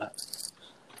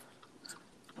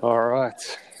All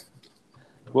right.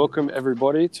 Welcome,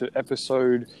 everybody, to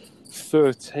episode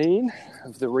 13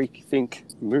 of the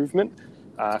Rethink movement.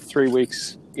 3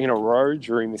 weeks in a row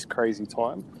during this crazy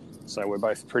time. So we're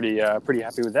both pretty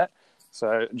happy with that.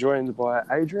 So joined by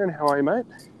Adrian. How are you, mate?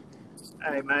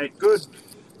 Hey, mate. Good.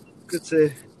 Good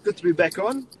to be back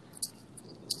on.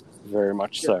 Very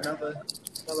much Get so.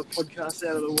 Another podcast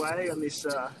out of the way on this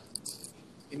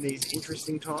in these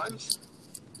interesting times.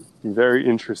 Very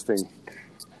interesting.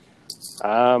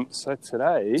 So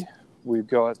today we've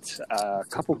got a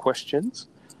couple questions.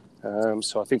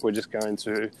 So I think we're just going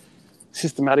to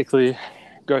systematically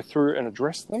go through and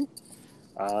address them.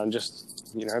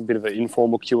 Just, a bit of an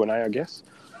informal Q&A, I guess.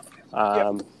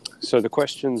 So the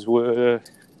questions were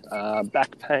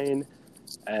back pain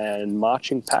and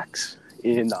marching packs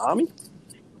in the army.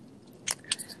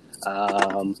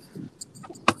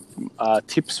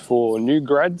 Tips for new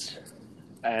grads,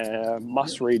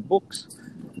 must-read books,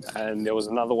 and there was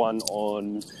another one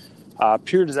on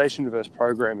periodization versus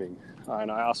programming,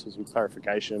 and I asked for some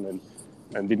clarification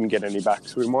and didn't get any back,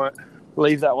 so we might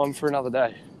leave that one for another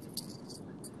day.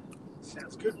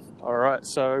 Sounds good. All right,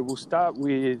 so we'll start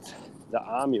with the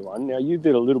army one. Now, you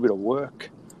did a little bit of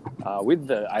work with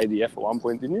the ADF at one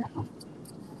point, didn't you?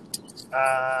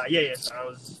 Yes.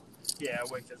 I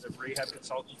worked as a rehab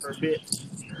consultant for a bit.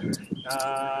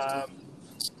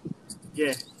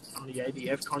 On the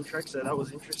ADF contract, so that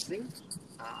was interesting.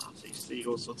 So you see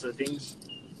all sorts of things.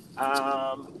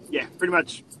 Pretty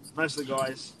much most of the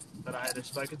guys that I had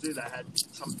spoken to, they had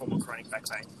some form of chronic back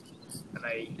pain,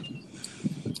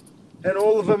 and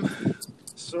all of them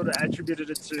sort of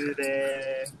attributed it to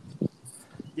their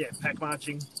pack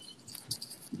marching,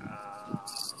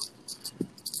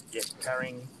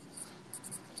 carrying,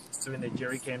 doing their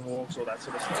jerry can walks, all that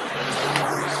sort of stuff.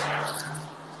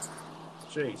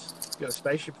 Jeez, got a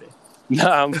spaceship there.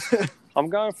 No, I'm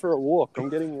going for a walk. I'm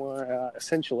getting my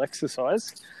essential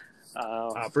exercise.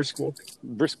 Brisk walk.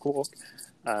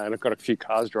 And I've got a few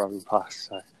cars driving past.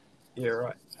 So. Yeah,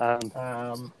 right.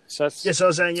 So I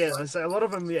was saying, so a lot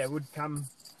of them, would come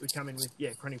in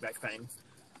with chronic back pain,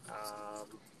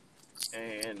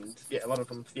 and a lot of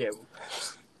them,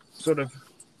 sort of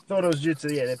thought it was due to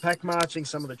their pack marching,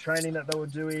 some of the training that they were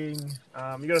doing.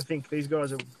 You got to think these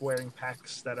guys are wearing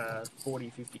packs that are 40,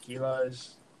 50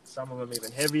 kilos, some of them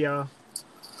even heavier,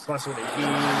 plus all their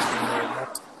gear,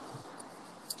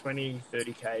 20,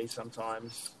 30K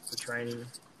sometimes for training,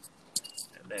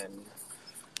 and then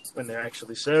when they're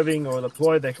actually serving or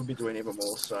deployed, they could be doing even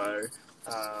more. So,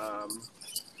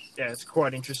 it's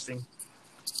quite interesting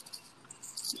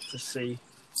to see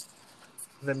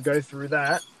them go through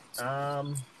that.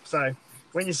 So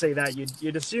when you see that,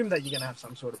 you'd assume that you're going to have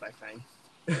some sort of back pain.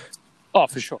 Oh,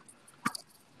 for sure.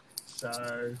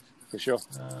 So for sure.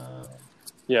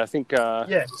 I think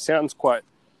sounds quite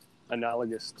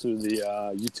analogous to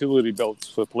the utility belts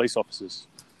for police officers.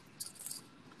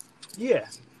 Yeah,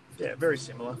 very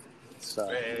similar. So,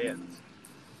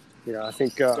 yeah. I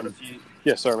think. Got a few.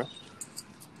 Yeah, sorry, man.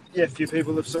 Yeah, a few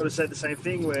people have sort of said the same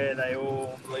thing, where they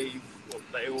all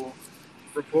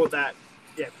report that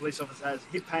police officer has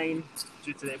hip pain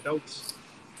due to their belts,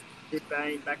 hip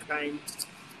pain, back pain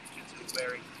due to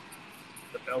wearing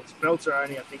the belts. Belts are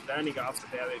only, I think, they only go up to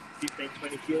about 15,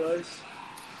 20 kilos.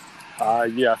 I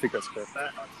think that's fair.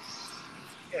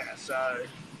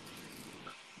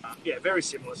 Very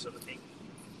similar sort of thing.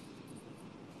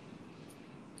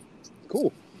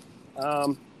 Cool.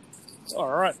 All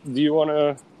right. Do you want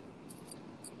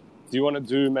to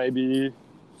do maybe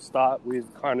start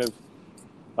with kind of,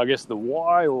 I guess, the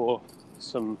why, or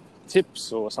some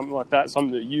tips or something like that,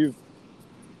 something that you've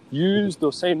used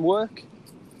or seen work?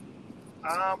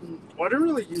 I didn't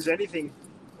really use anything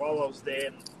while I was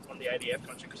there on the ADF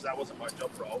contract, because that wasn't my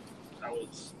job role. I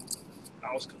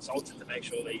was consulted to make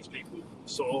sure these people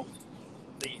saw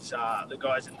these the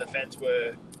guys in defence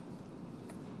were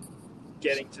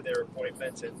getting to their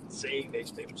appointments and seeing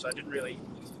these people. So I didn't really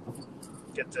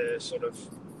get to sort of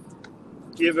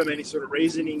give them any sort of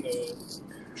reasoning or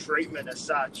treatment as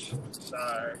such.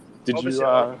 So did you?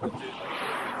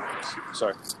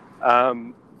 Sorry.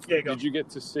 Did you get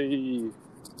to see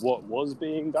what was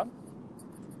being done,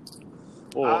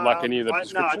 or like any of the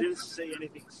prescription? No, I didn't see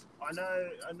anything. I know,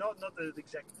 not the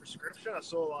exact prescription. I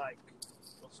saw like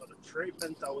what sort of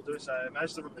treatment they were doing. So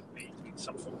most of them would be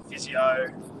some form of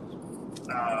physio.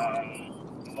 A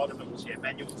lot of it was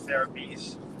manual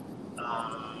therapies.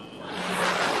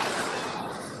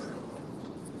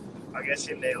 I guess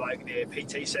in their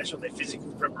PT session, their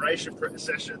physical preparation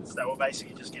sessions, they were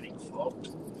basically just getting flogged.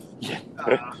 Yeah.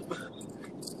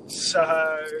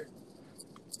 So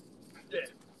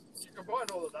combine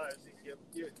all of those,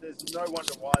 there's no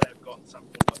wonder why they've got some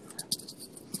form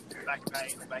of back pain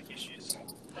or back issues.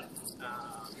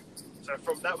 So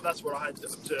from that's what I had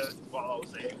observed while I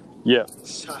was there. Yeah.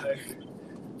 So,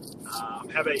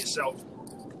 how about yourself?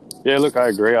 Yeah, look, I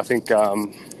agree. I think,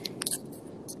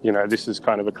 this is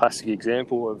kind of a classic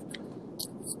example of,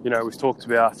 we've talked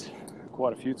about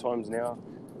quite a few times now,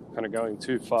 kind of going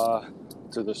too far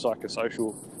to the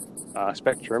psychosocial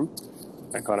spectrum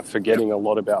and kind of forgetting a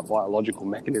lot about biological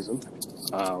mechanism,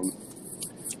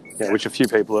 which a few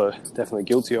people are definitely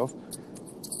guilty of.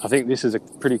 I think this is a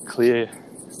pretty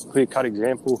clear-cut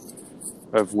example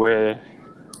of where,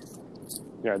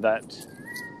 that,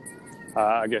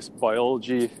 I guess,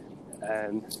 biology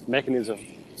and mechanism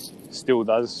still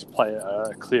does play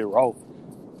a clear role.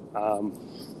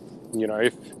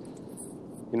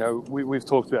 We've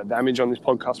talked about damage on this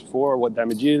podcast before, what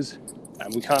damage is,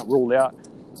 and we can't rule out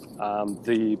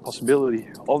the possibility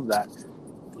of that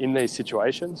in these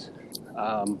situations.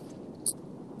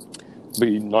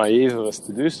 Be naive of us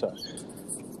to do so.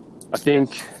 I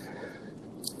think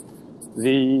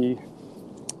the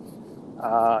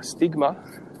stigma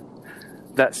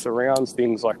that surrounds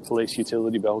things like police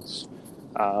utility belts,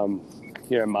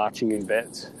 marching in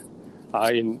vets,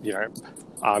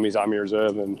 Army's Army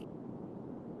Reserve and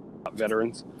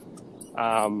veterans,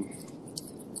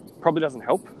 probably doesn't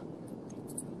help.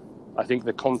 I think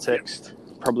the context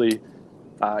probably,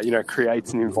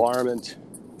 creates an environment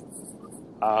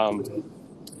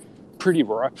pretty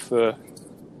ripe for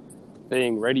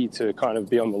being ready to kind of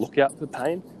be on the lookout for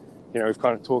pain. We've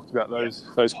kind of talked about those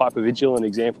hypervigilant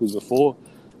examples before,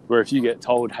 where if you get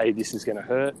told, hey, this is going to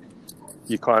hurt,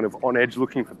 you're kind of on edge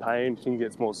looking for pain, thing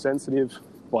gets more sensitive.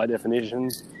 By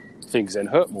definition, things then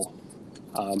hurt more.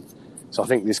 So I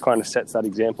think this kind of sets that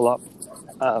example up.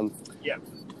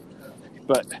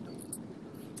 But,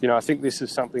 I think this is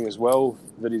something as well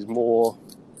that is more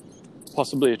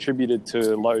possibly attributed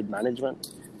to load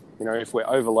management. If we're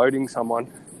overloading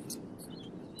someone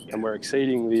and we're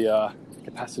exceeding the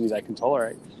capacity they can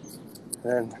tolerate,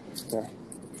 then they're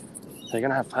going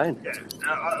to have pain. Yeah,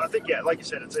 I think, like you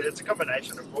said, it's a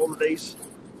combination of all of these.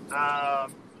 I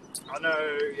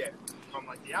know, from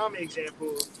like the Army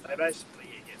example, they basically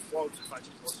get flogged as much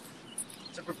as possible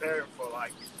to prepare them for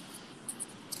like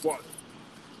what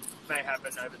may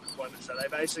happen over deployment. So they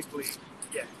basically,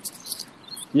 try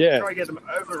to get them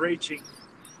overreaching,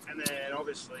 and then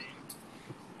obviously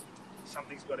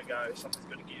something's got to go, something's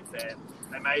got to give there.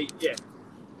 They may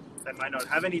not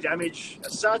have any damage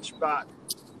as such, but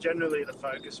generally the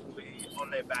focus will be on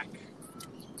their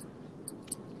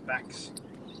backs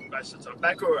most of the time,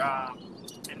 back or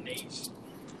and knees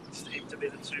seem to be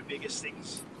the two biggest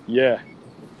things. Yeah,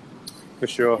 for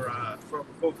sure.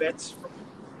 For vets, from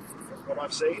what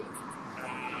I've seen,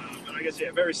 and I guess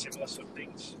very similar sort of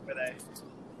things where they,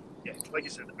 like you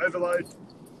said, overload,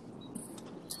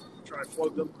 try and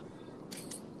flog them.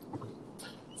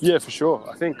 Yeah, for sure.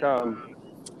 I think,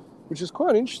 which is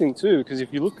quite interesting too, because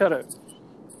if you look at it,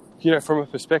 from a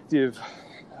perspective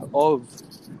of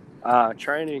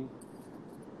training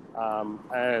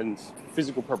and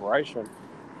physical preparation,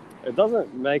 it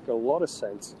doesn't make a lot of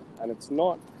sense, and it's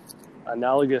not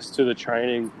analogous to the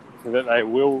training that they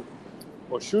will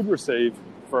or should receive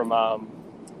from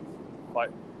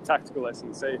like tactical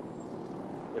S&C.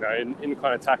 In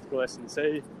kind of tactical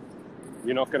S&C,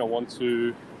 you're not going to want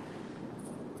to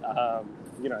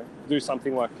do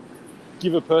something like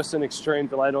give a person extreme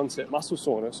delayed onset muscle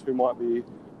soreness who might be,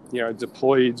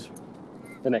 deployed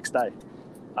the next day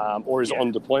or is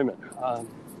on deployment.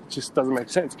 Just doesn't make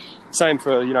sense. Same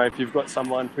for, if you've got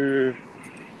someone who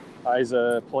is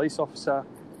a police officer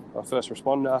or a first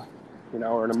responder,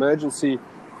 or an emergency,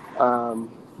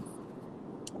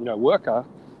 worker,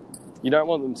 you don't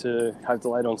want them to have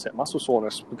delayed onset muscle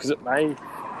soreness because it may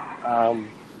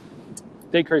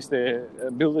decrease their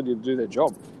ability to do their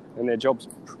job, and their job's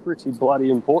pretty bloody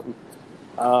important.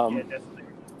 Definitely.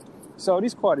 So it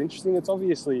is quite interesting. It's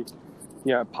obviously,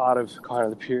 part of kind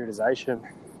of the periodization,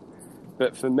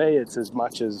 but for me, it's as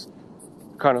much as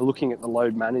kind of looking at the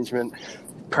load management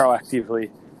proactively,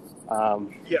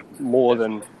 more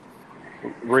than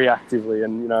reactively,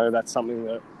 and that's something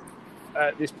that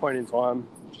at this point in time,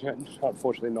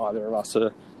 unfortunately, neither of us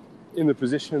are in the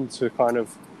position to kind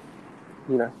of,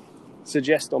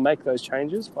 suggest or make those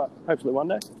changes, but hopefully one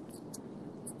day.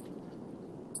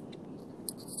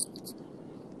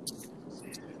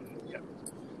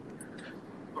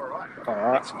 All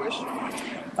right. Next question.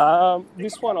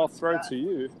 This one I'll throw to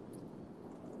you.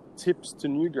 Tips to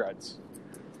new grads.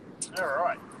 All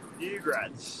right, new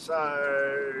grads.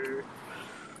 So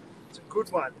it's a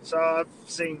good one. So I've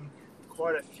seen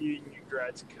quite a few new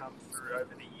grads come through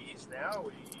over the years now.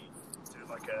 We do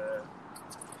like a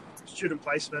student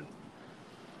placement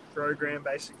program,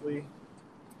 basically.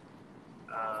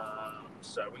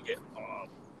 So we get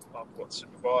I've got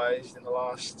supervised in the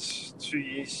last 2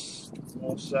 years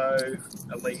or so,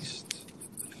 at least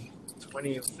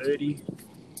 20 or 30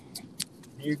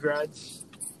 new grads.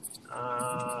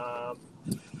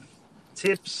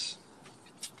 Tips.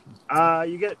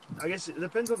 You get, I guess it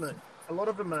depends on a lot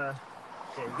of them are,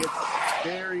 you get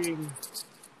varying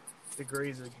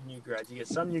degrees of new grads. You get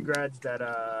some new grads that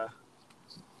are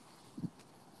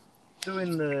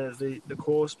doing the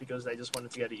course because they just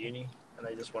wanted to go to uni and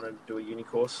they just wanted to do a uni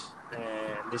course.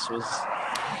 And this was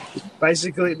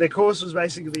basically, the course was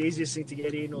basically the easiest thing to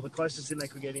get in, or the closest thing they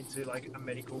could get into, like a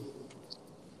medical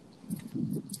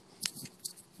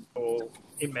or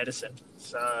in medicine.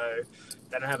 So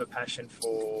they don't have a passion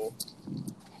for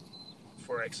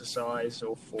exercise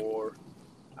or for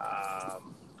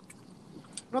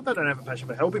not that I don't have a passion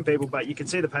for helping people, but you can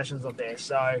see the passion's not there.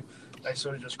 So they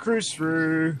sort of just cruise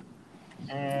through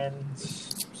and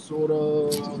sort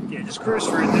of just cruise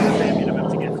through and do the bare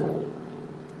minimum to get through.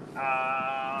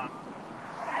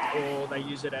 Or they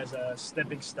use it as a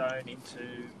stepping stone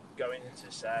into going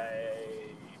into, say,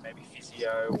 maybe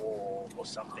physio or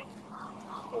something.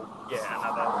 Or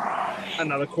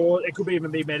another course. It could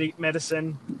even be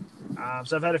medicine.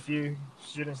 So I've had a few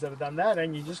students that have done that,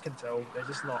 and you just can tell they're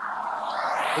just not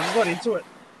into it.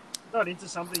 Not into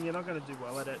something, you're not going to do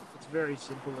well at it. It's very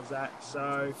simple as that.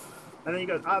 So, and then you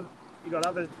got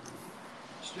other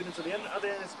students at the other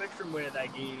end of the spectrum where they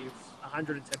give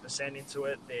 110% into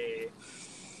it.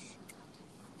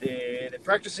 They're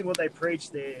practicing what they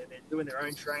preach. They're doing their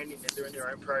own training. They're doing their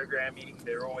own programming.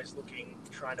 They're always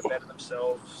trying to better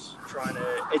themselves, trying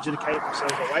to educate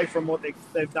themselves away from what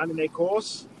they've done in their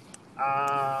course,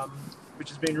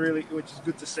 which is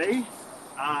good to see.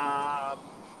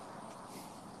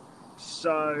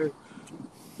 So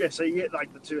you get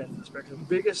like the two ends of the spectrum.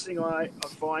 The biggest thing I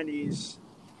find is,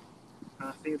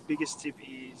 I think the biggest tip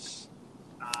is,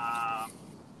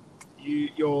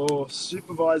 your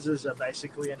supervisors are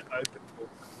basically an open book.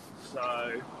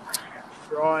 So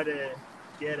try to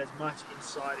get as much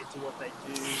insight into what they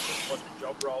do and what the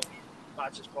job role is as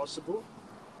much as possible.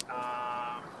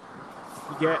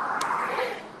 You get,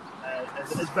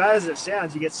 as bad as it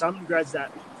sounds, you get some grads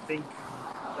that think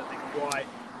that they're quite,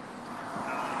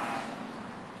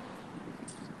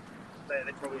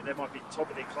 they might be top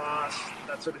of their class,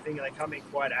 that sort of thing, and they come in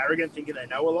quite arrogant, thinking they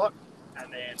know a lot,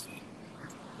 and then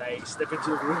they step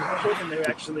into the real world and they're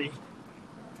actually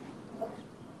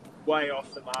way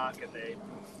off the mark.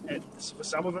 And for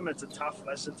some of them, it's a tough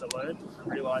lesson to learn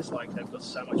and realise like they've got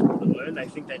so much more to learn. They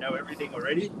think they know everything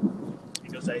already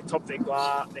because they top their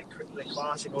class, they're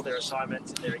classing all their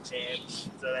assignments and their exams.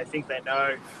 So they think they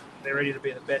know, they're ready to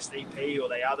be the best EP, or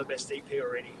they are the best EP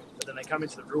already. But then they come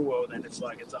into the real world and it's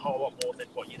a whole lot more than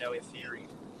what you know in theory.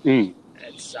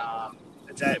 It's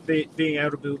being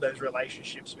able to build those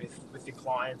relationships with your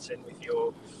clients and with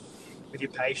your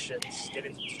patients,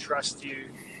 getting them to trust you,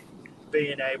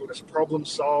 being able to problem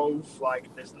solve.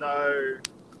 Like there's no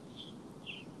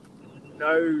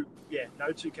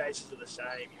two cases are the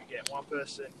same. You get one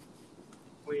person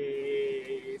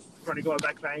with chronic low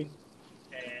back pain,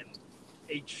 and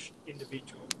each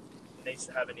individual needs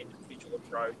to have an individual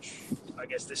approach. I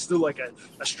guess there's still like a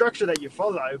structure that you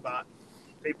follow, but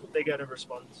they're going to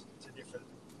respond to different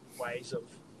ways of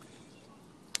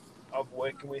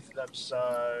working with them.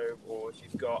 So, or if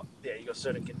you've got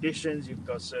certain conditions,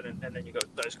 and then you've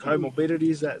got those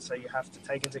comorbidities so you have to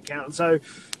take into account. And so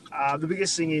the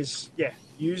biggest thing is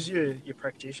use your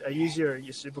practitioner, use your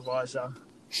supervisor,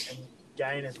 and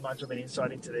gain as much of an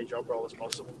insight into their job role as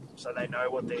possible, so they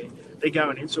know what they're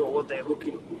going into or what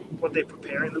they're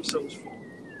preparing themselves for.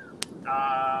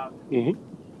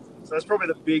 So that's probably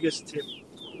the biggest tip.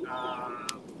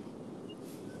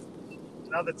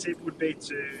 Another tip would be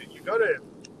you got to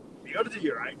do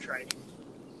your own training.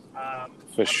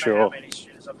 For sure. How many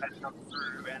students I've had come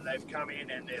through and they've come in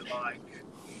and they're like,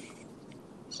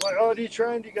 oh, do you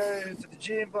train? Do you go to the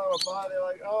gym? Blah blah blah. They're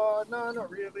like, oh no, not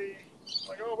really.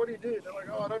 Like, oh, what do you do? They're like,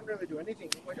 oh, I don't really do anything.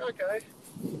 I'm like, okay,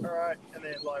 all right. And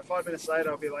then like 5 minutes later,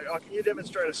 I'll be like, oh, can you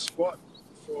demonstrate a squat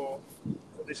for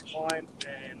this client?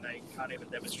 And they can't even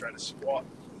demonstrate a squat.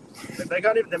 If they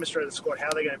can't even demonstrate a squat, how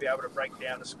are they going to be able to break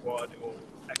down a squat or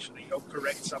actually help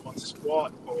correct someone's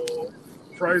squat or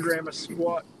program a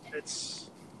squat? If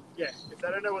they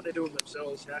don't know what they're doing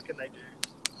themselves, how can they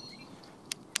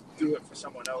do it for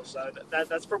someone else? So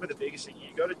that's probably the biggest thing.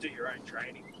 You got to do your own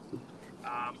training.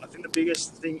 I think the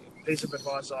biggest piece of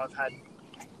advice I've had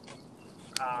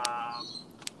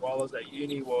while I was at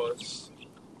uni was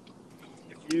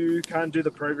if you can't do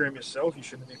the program yourself, you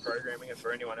shouldn't be programming it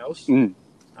for anyone else. Mm.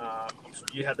 I'm sure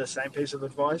you had the same piece of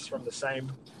advice from the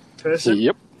same person.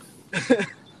 Yep.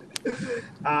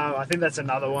 I think that's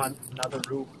another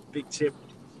real big tip.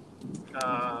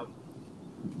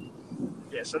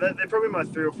 So they're probably my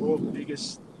 3 or 4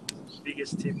 biggest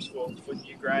tips for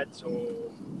new grads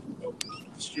or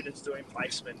students doing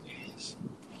placement is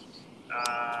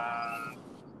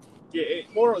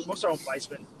more so on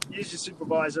placement. Use your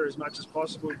supervisor as much as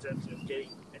possible in terms of getting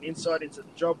an insight into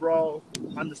the job role,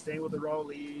 understand what the role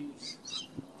is,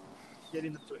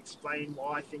 getting them to explain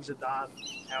why things are done,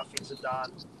 how things are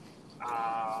done,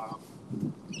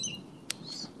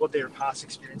 what their past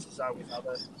experiences are with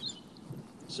other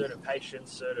certain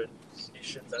patients, certain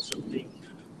conditions, that sort of thing.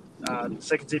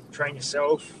 Second tip, train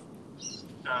yourself.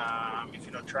 If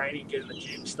you're not training, get in the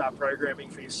gym, start programming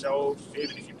for yourself.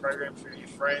 Even if you program for your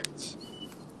friends,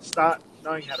 start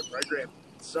knowing how to program.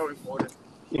 It's so important.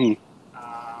 Mm.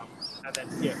 And then,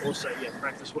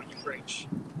 practice what you preach.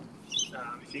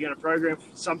 If you're going to program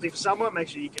something for someone, make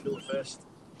sure you can do it first.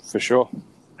 For sure.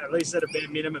 At least at a bare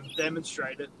minimum,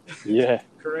 demonstrate it. Yeah.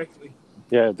 correctly.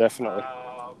 Yeah, definitely.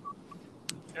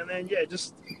 And then,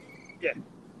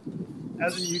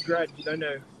 as a new grad, you don't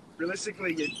know.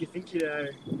 Realistically, you think you know,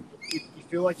 you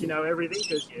feel like you know everything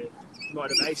because you might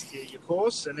have aced your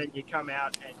course, and then you come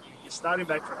out and you're starting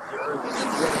back from zero.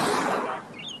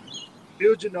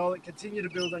 Build your knowledge, continue to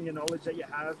build on your knowledge that you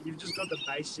have. You've just got the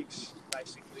basics,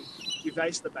 basically. You've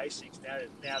aced the basics.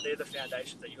 Now they're the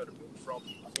foundations that you've got to build from.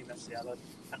 I think that's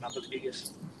another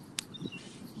biggest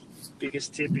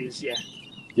tip is,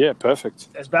 Yeah, perfect.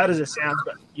 as bad as it sounds,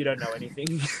 but you don't know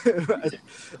anything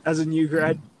as a new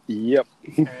grad. Yep.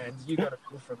 And you got to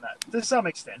build from that to some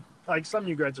extent. Like some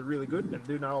new grads are really good and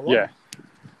do know a lot. Yeah.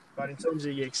 But in terms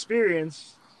of your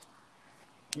experience,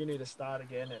 you need to start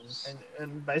again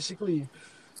and basically,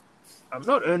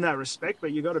 not earn that respect,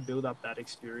 but you got to build up that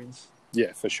experience.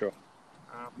 Yeah, for sure.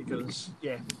 Because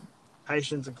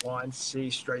patients and clients see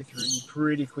straight through you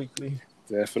pretty quickly.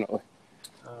 Definitely.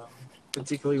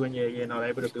 Particularly when you're not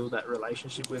able to build that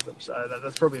relationship with them. So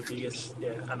that's probably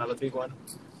another big one.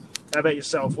 How about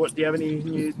yourself? Do you have any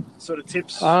new sort of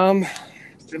tips?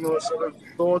 Similar sort of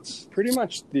thoughts? Pretty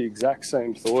much the exact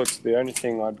same thoughts. The only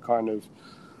thing I'd kind of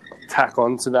tack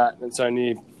on to that, it's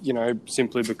only,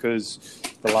 simply because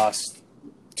the last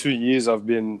 2 years I've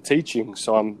been teaching.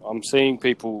 So I'm seeing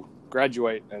people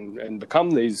graduate and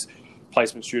become these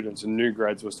placement students and new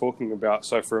grads was talking about.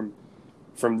 So from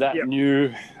that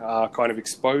new kind of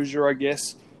exposure, I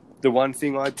guess, the one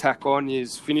thing I'd tack on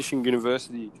is finishing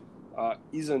university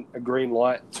isn't a green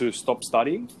light to stop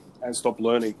studying and stop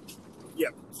learning.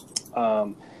 Yep.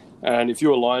 And if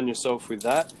you align yourself with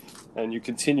that and you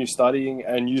continue studying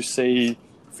and you see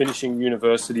finishing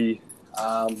university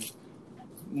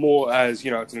more as,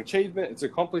 it's an achievement, it's an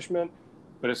accomplishment,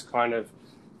 but it's kind of,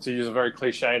 to use a very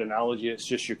cliched analogy, it's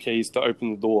just your keys to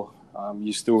open the door.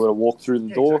 You still got to walk through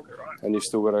the door, exactly right. and you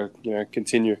still got to,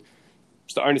 continue.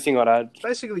 It's the only thing I'd add. It's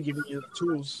basically giving you the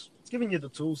tools. It's giving you the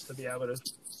tools to be able to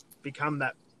become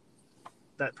that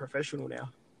professional now.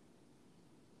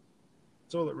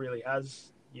 That's all it really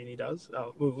has. Uni does.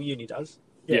 Uni does.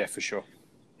 Yeah, for sure.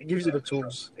 It gives you the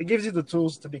tools. It gives you the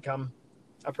tools to become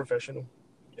a professional.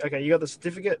 Okay, you got the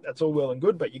certificate. That's all well and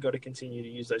good, but you got to continue to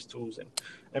use those tools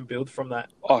and build from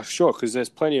that. Oh, sure, because there's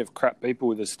plenty of crap people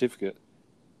with a certificate.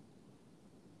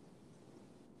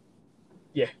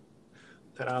 Yeah,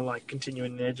 that are like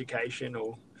continuing in education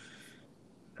or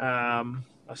I've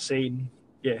seen,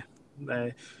 you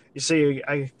see,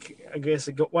 I guess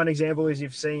one example is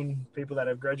you've seen people that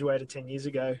have graduated 10 years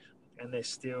ago and they're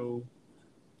still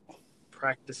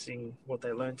practicing what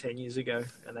they learned 10 years ago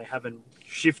and they haven't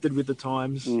shifted with the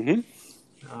times. Mm-hmm.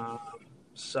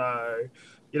 So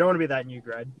you don't want to be that new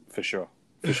grad. For sure.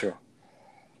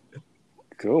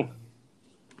 Cool.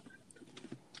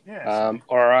 Yeah.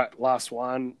 All right, last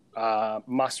one.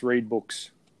 Must read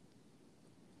books.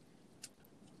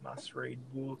 Must read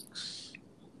books.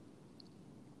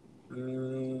 I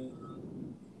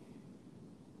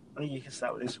think you can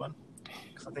start with this one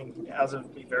because I think ours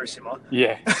would be very similar.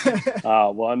 Yeah.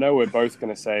 Well, I know we're both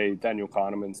going to say Daniel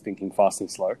Kahneman's Thinking Fast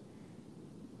and Slow.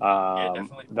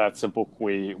 Definitely. That's a book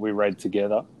we read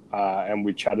together and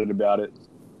we chatted about it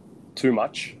too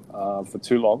much for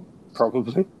too long,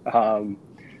 probably.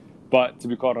 But to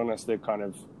be quite honest, they're kind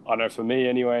of, I know for me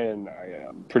anyway, and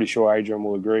I'm pretty sure Adrian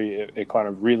will agree, it kind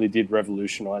of really did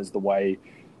revolutionize the way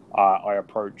I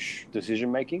approach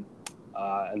decision making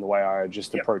and the way I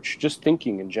just approach just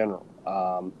thinking in general.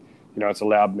 It's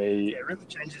allowed me... Yeah, it really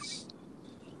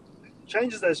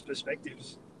changes those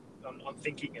perspectives on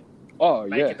thinking and Oh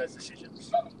making yeah, those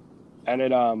decisions. and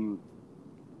it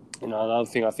another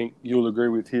thing I think you'll agree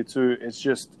with here too. It's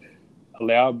just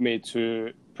allowed me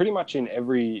to pretty much in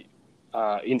every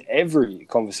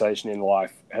conversation in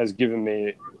life has given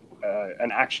me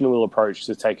an actionable approach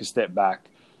to take a step back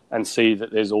and see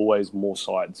that there's always more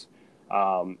sides.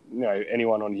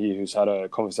 Anyone on here who's had a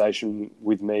conversation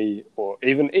with me, or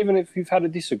even if you've had a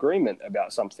disagreement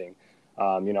about something,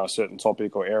 a certain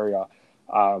topic or area,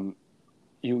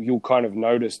 you'll kind of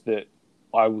notice that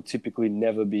I will typically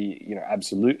never be,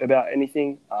 absolute about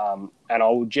anything. And I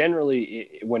will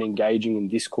generally, when engaging in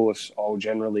discourse, I'll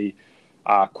generally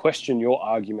question your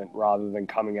argument rather than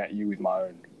coming at you with my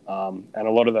own. And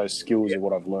a lot of those skills are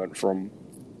what I've learned from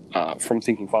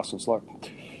thinking fast and slow.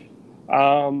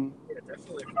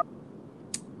 Definitely.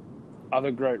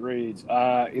 Other great reads.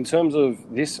 In terms of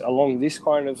along this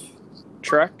kind of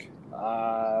track,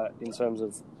 in terms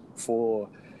of for,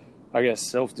 I guess,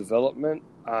 self-development,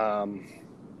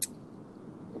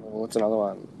 what's another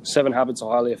one? 7 Habits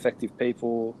of Highly Effective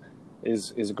People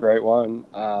is a great one.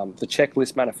 The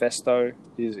Checklist Manifesto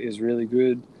is really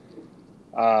good.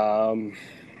 I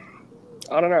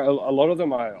don't know. A lot of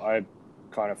them I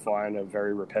kind of find are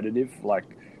very repetitive. Like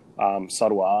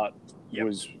Subtle Art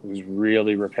was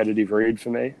really repetitive read for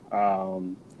me.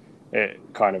 It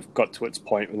kind of got to its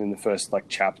point within the first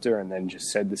chapter and then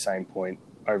just said the same point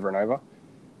over and over.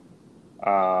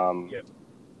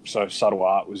 So Subtle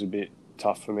Art was a bit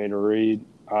tough for me to read.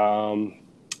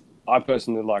 I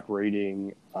personally like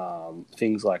reading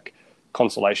things like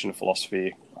Consolation of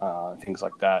Philosophy, things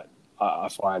like that. I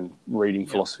find reading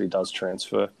philosophy does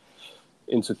transfer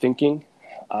into thinking.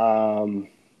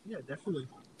 Definitely.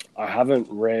 I haven't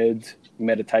read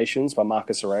Meditations by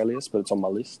Marcus Aurelius, but it's on my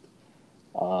list.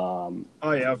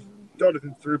 I've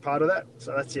gotten through part of that,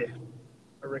 so that's a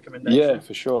recommendation. Yeah,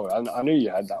 for sure. I knew you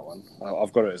had that one.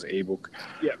 I've got it as an ebook.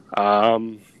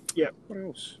 What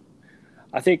else?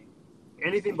 I think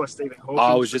anything by Stephen Hawking.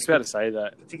 I was just about to say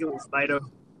that. Particularly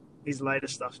his later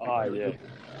stuff. Really good.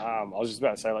 I was just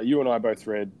about to say, you and I both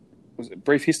read, was it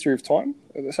Brief History of Time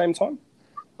at the same time?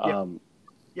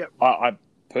 I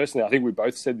personally, I think we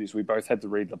both said this. We both had to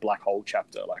read the Black Hole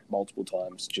chapter multiple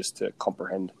times just to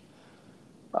comprehend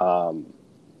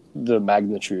the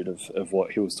magnitude of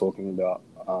what he was talking about.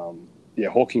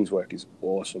 Hawking's work is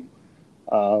awesome.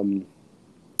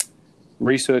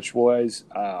 Research-wise,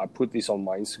 I put this on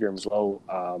my Instagram as well.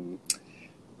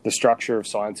 The Structure of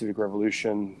Scientific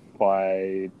Revolution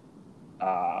by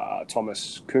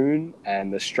Thomas Kuhn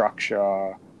and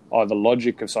The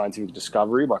Logic of Scientific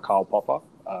Discovery by Karl Popper.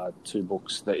 2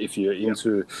 books that if you're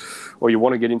into or you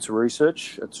want to get into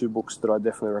research, are 2 books that I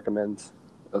definitely recommend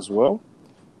as well.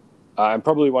 And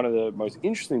probably one of the most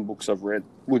interesting books I've read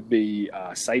would be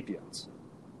Sapiens.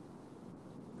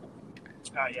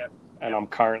 And I'm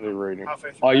currently reading.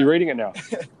 Oh, you're reading it now?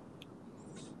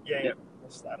 I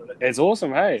started it. It's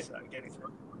awesome, hey? So getting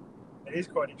through. It is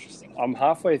quite interesting. I'm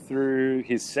halfway through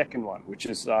his second one, which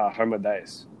is Homo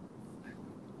Deus,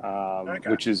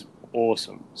 which is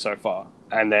awesome so far.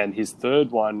 And then his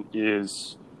third one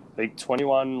is, I think,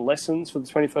 21 Lessons for the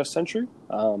 21st Century.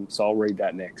 So I'll read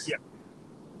that next.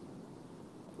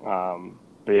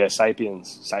 But yeah,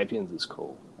 Sapiens is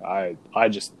cool. I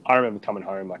remember coming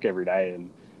home every day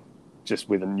and just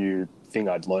with a new thing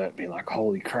I'd learnt, being like,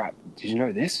 holy crap, did you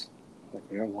know this?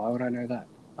 Why would I know that?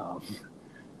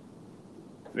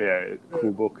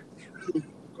 Cool book.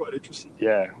 Quite interesting.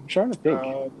 Yeah, I'm trying to think.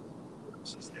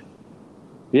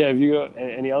 Have you got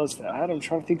any others to add? I'm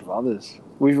trying to think of others.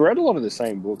 We've read a lot of the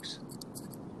same books.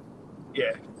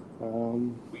 Yeah.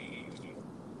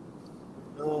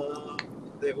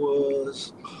 There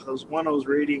was one I was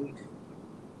reading.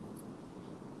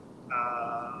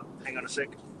 Hang on a sec.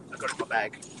 I got it in my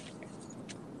bag.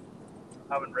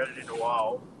 I haven't read it in a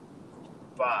while,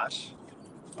 but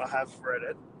I have read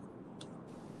it.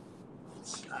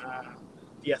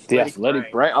 It's The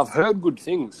Athletic Brain. I've heard good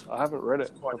things. I haven't read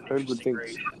it. I've heard good things.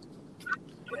 Read.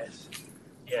 Yes.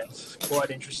 Yeah, it's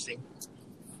quite interesting.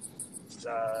 It's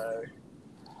a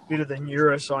bit of the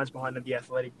neuroscience behind the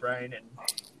athletic brain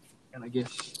and I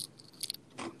guess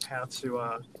how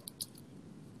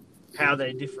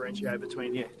they differentiate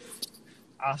between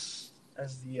us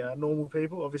as the normal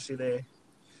people. Obviously, they're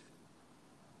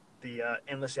the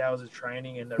endless hours of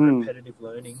training and the repetitive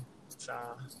learning.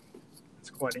 It's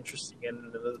quite interesting,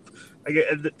 and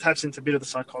it taps into a bit of the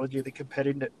psychology of the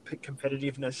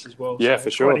competitiveness as well. Yeah, so for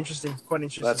sure. Quite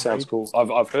interesting. That sounds cool.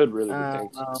 I've heard really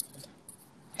good things.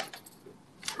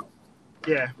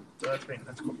 So that's been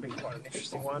quite an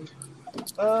interesting one.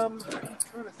 I'm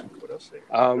trying to think what else there.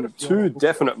 I've got a few Two on my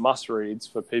definite must-reads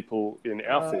for people in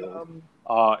our bookshelf. field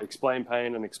are Explain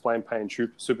Pain and Explain Pain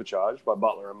Supercharged by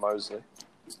Butler and Mosley.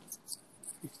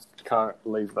 Can't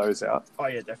leave those out. Oh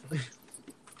yeah, definitely.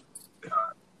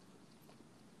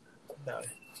 No.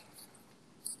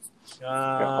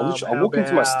 I'll walk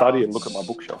into my study and look at my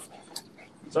bookshelf.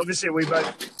 So obviously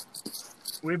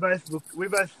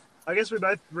I guess we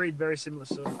both read very similar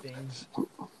sort of things in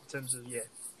terms of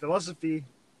philosophy,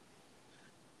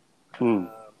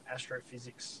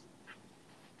 astrophysics,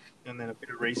 and then a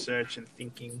bit of research and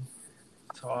thinking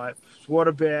type. What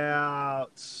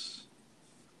about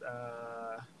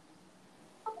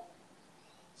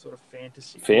sort of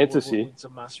fantasy? Fantasy? What's a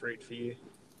must read for you?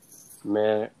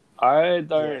 Man, I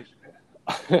don't.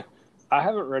 Yeah. I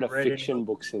haven't read a fiction anyone?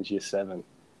 book since year 7.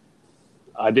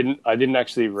 I didn't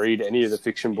actually read any of the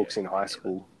fiction books in high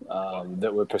school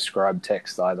that were prescribed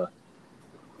text either.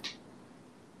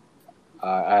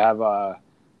 I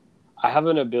have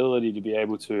an ability to be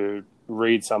able to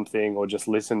read something or just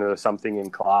listen to something in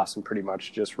class and pretty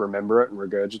much just remember it and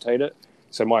regurgitate it.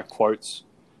 So my quotes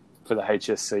for the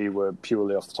HSC were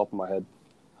purely off the top of my head.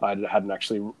 I hadn't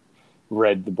actually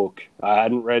read the book. I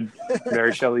hadn't read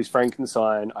Mary Shelley's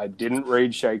Frankenstein. I didn't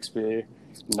read Shakespeare.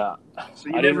 Nah. So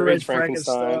you I never didn't read read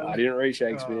Frankenstein. I didn't read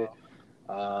Shakespeare.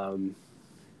 Oh.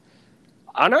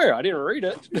 I know, I didn't read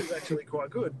it. It's actually quite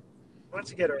good. Once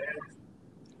you get around.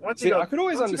 I could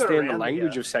always understand the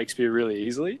language of Shakespeare really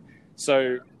easily.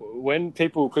 So when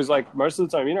people, because like most of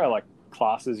the time, like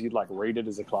classes, you'd like read it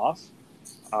as a class.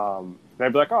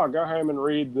 They'd be like, "Oh, go home and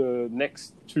read the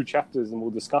next 2 chapters and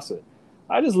we'll discuss it."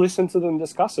 I just listen to them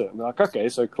discuss it. I'm like, okay,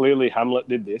 so clearly Hamlet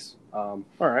did this. All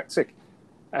right, sick.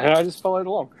 And I just followed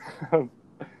along.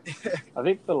 I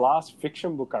think the last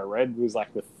fiction book I read was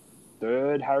like the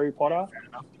 3rd Harry Potter,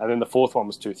 and then the 4th one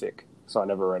was too thick, so I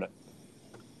never read it.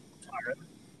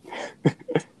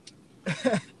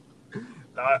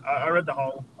 I read the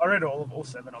whole. I read all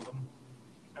 7 of them,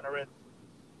 and I read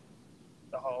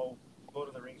the whole Lord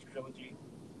of the Rings trilogy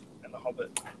and The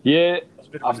Hobbit. Yeah,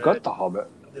 I've got The Hobbit.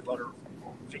 I did a lot of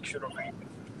fiction on reading.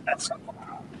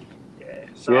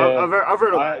 So I've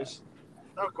read all those.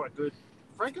 They were quite good.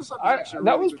 Frankenstein was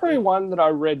that was probably one that I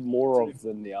read more of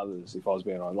than the others, if I was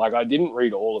being honest. Like, I didn't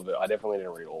read all of it. I definitely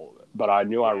didn't read all of it. But I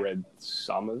knew I read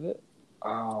some of it.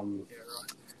 Right.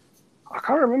 I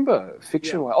can't remember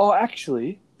fiction. Yeah. Oh,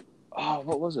 actually.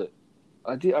 What was it?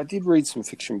 I did read some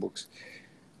fiction books.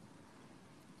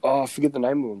 Oh, I forget the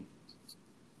name of them.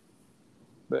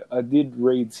 But I did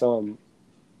read some.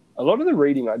 A lot of the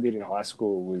reading I did in high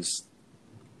school was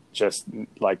just,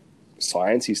 like,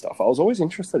 sciencey stuff. I was always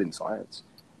interested in science.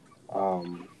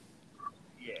 Same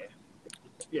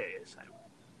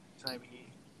here.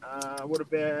 What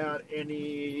about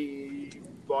any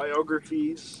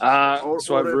biographies? So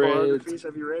I've read.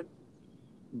 Have you read?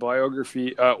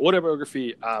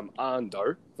 Autobiography.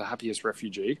 Ando, The Happiest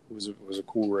Refugee, was a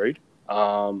cool read.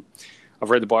 I've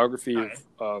read the biography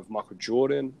of Michael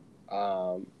Jordan.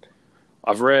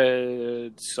 I've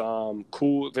read some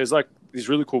cool. There's like this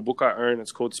really cool book I own.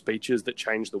 It's called Speeches That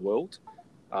Changed the World,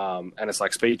 and it's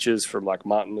like speeches from like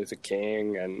Martin Luther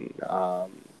King and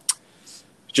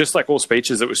just like all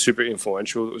speeches that were super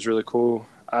influential. It was really cool.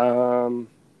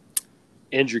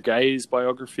 Andrew Gay's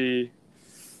biography,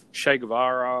 Che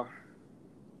Guevara,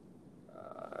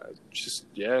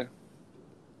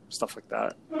 stuff like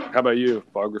that. How about you,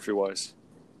 biography-wise?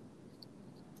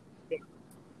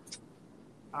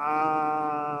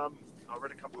 I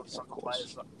read a couple of soccer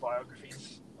players'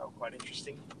 biographies. They were quite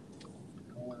interesting.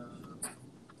 What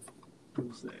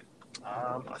was that?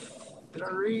 Did I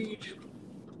read?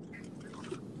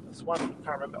 There's one, I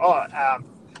can't remember.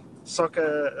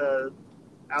 Soccer,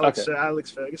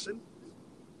 Alex Ferguson,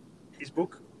 his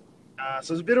book.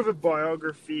 So it's a bit of a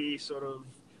biography, sort of,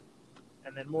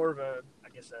 and then more of a, I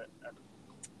guess,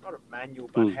 not a manual,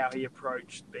 but how he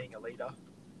approached being a leader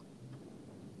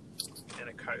and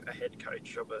a head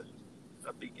coach of a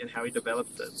big, and how he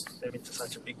developed them into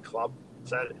such a big club.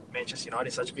 So Manchester United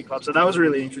is such a big club. So that was a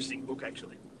really interesting book,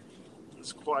 actually.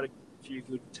 There's quite a few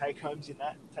good take-home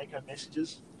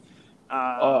messages.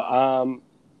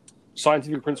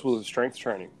 Scientific Principles of Strength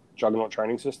Training, Juggernaut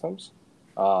Training Systems.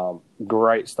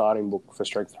 Great starting book for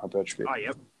strength hypertrophy. Oh,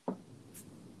 yep.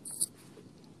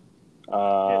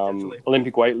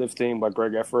 Olympic weightlifting by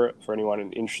Greg Everett, for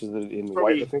anyone interested in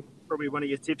weightlifting. Probably one of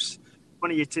your tips.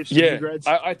 Yeah,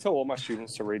 I tell all my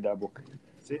students to read that book.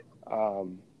 That's it.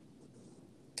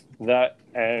 That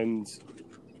and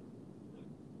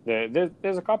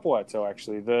There's a couple I tell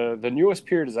actually. The newest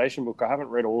periodization book, I haven't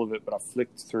read all of it, but I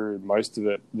flicked through most of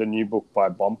it. The new book by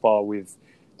Bompa with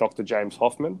Dr. James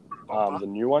Hoffman, the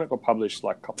new one, it got published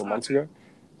like a couple of months ago.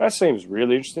 That seems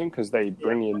really interesting because they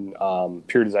bring in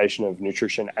periodization of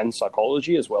nutrition and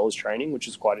psychology as well as training, which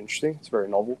is quite interesting. It's very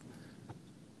novel.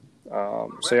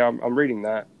 So yeah, I'm reading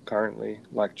that currently,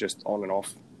 like just on and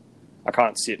off. I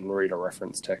can't sit and read a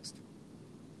reference text.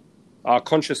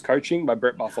 Conscious Coaching by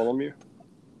Brett Bartholomew.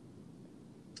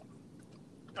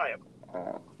 Oh,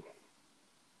 yeah.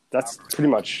 That's pretty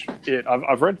much it.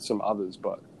 I've read some others,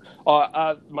 but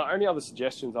my only other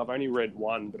suggestions, I've only read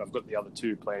one, but I've got the other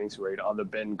two planning to read, are the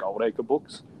Ben Goldacre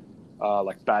books,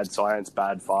 like Bad Science,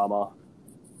 Bad Pharma.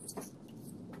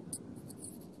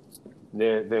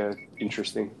 They're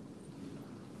interesting.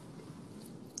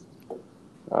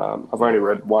 I've only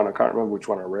read one. I can't remember which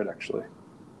one I read, actually.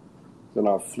 Then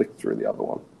I've flicked through the other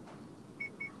one.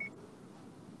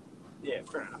 Yeah,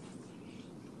 fair enough.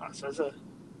 So there's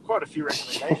quite a few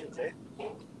recommendations there.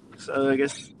 So I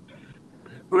guess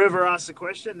whoever asks the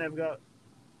question, they've got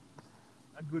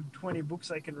a good 20 books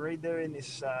they can read there in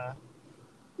this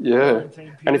quarantine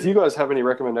period. And if you guys have any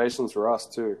recommendations for us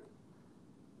too,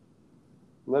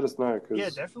 let us know. Yeah,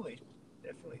 definitely.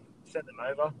 Send them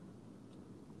over.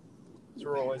 So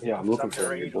we're always I'm looking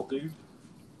for a new book.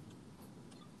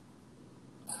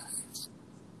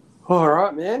 All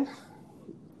right, man.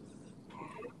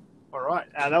 All right.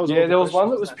 That was there was one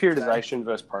that was periodization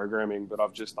versus programming, but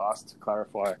I've just asked to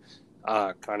clarify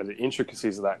kind of the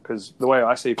intricacies of that, because the way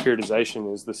I see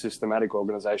periodization is the systematic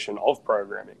organization of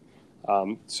programming.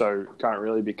 So can't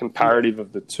really be comparative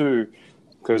of the two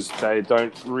because they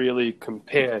don't really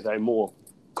compare. They more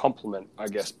complement, I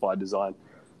guess, by design.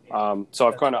 So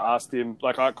I've kind of asked him,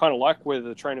 like, I kind of like where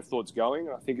the train of thought's going.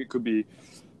 I think it could be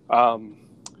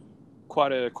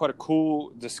quite a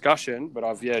cool discussion, but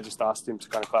I've just asked him to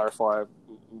kind of clarify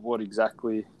what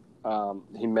exactly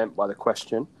he meant by the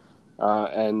question,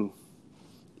 and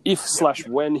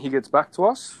if/when he gets back to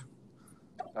us,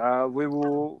 we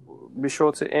will be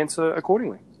sure to answer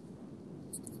accordingly.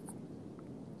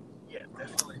 Yeah,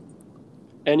 definitely.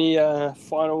 Any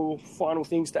final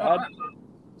things to add?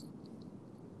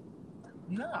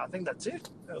 No, I think that's it.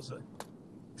 That was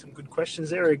some good questions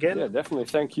there again. Yeah, definitely.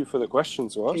 Thank you for the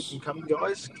questions, Ross. Keep them coming,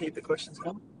 guys. Keep the questions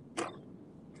coming.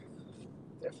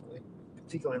 Definitely.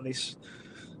 Particularly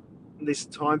in this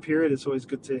time period, it's always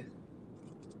good to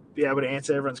be able to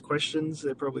answer everyone's questions.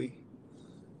 They're probably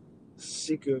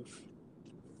sick of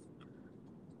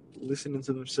listening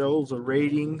to themselves or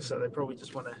reading, so they probably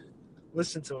just want to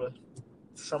listen to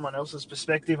someone else's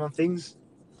perspective on things.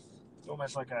 It's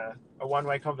almost like a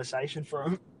one-way conversation for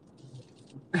them.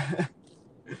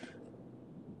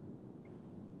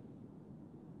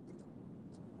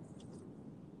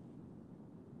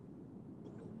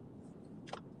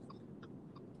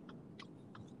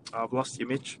 I've lost you,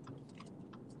 Mitch.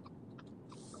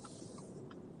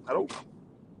 Hello?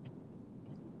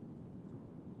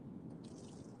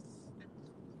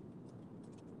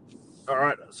 All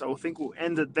right, so I think we'll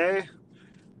end it there.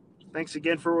 Thanks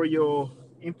again for all your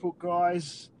input,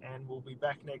 guys, and we'll be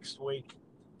back next week.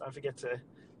 Don't forget to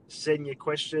send your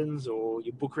questions or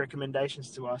your book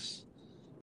recommendations to us